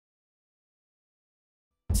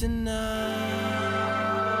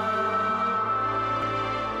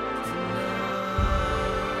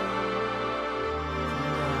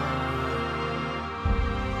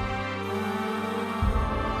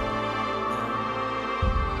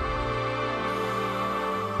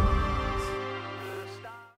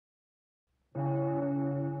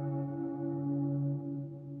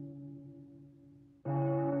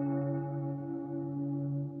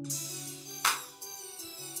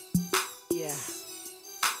Yeah.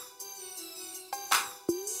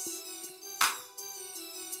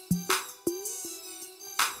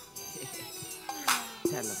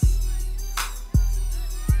 Tell him.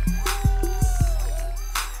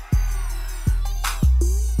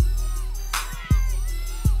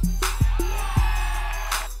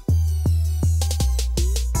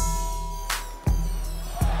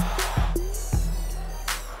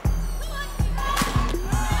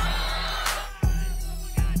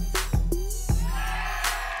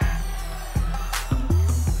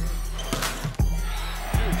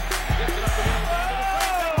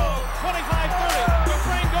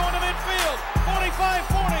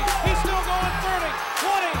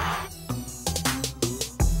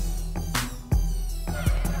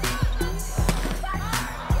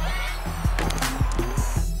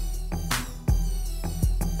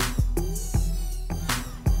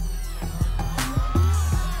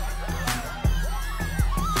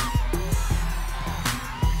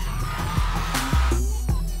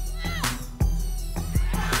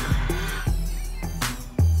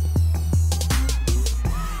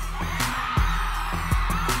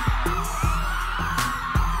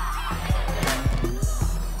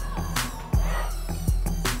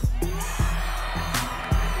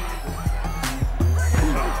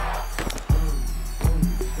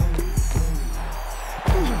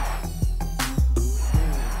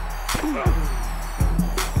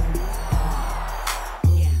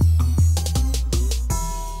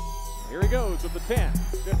 Here he goes with the 10,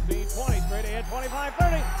 15, 20, straight ahead, 25,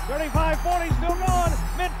 30, 35, 40, still going,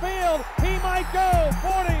 midfield, he might go,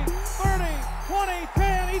 40, 30, 20,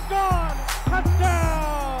 10, he's gone,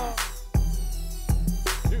 touchdown!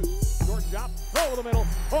 Deuce, short drop, throw the middle,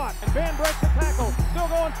 caught, and Ben breaks the tackle, still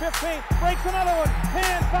going, 15, breaks another one,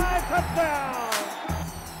 10, 5, touchdown!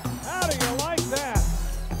 How do you like that?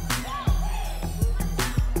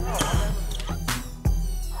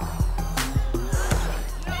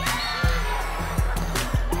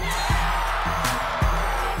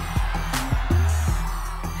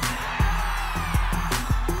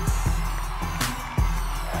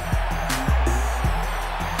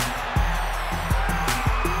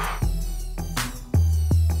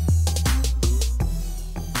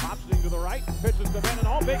 Pitches to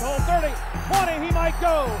Mendenhall, big hole, 30, 20, he might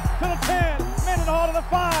go to the 10, Mendenhall to the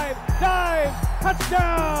 5, dives,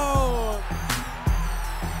 touchdown!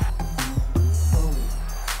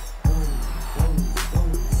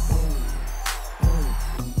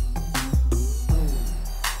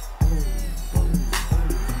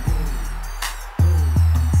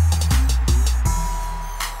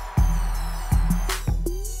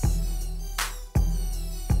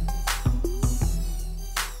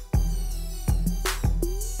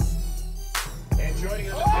 Joining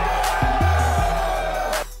us.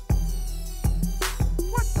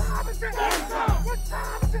 What time is it? What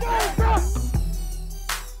time is it?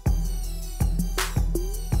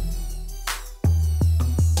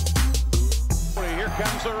 Here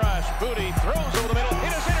comes the rush. Booty throws over the middle.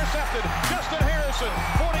 It is intercepted. Justin Harrison.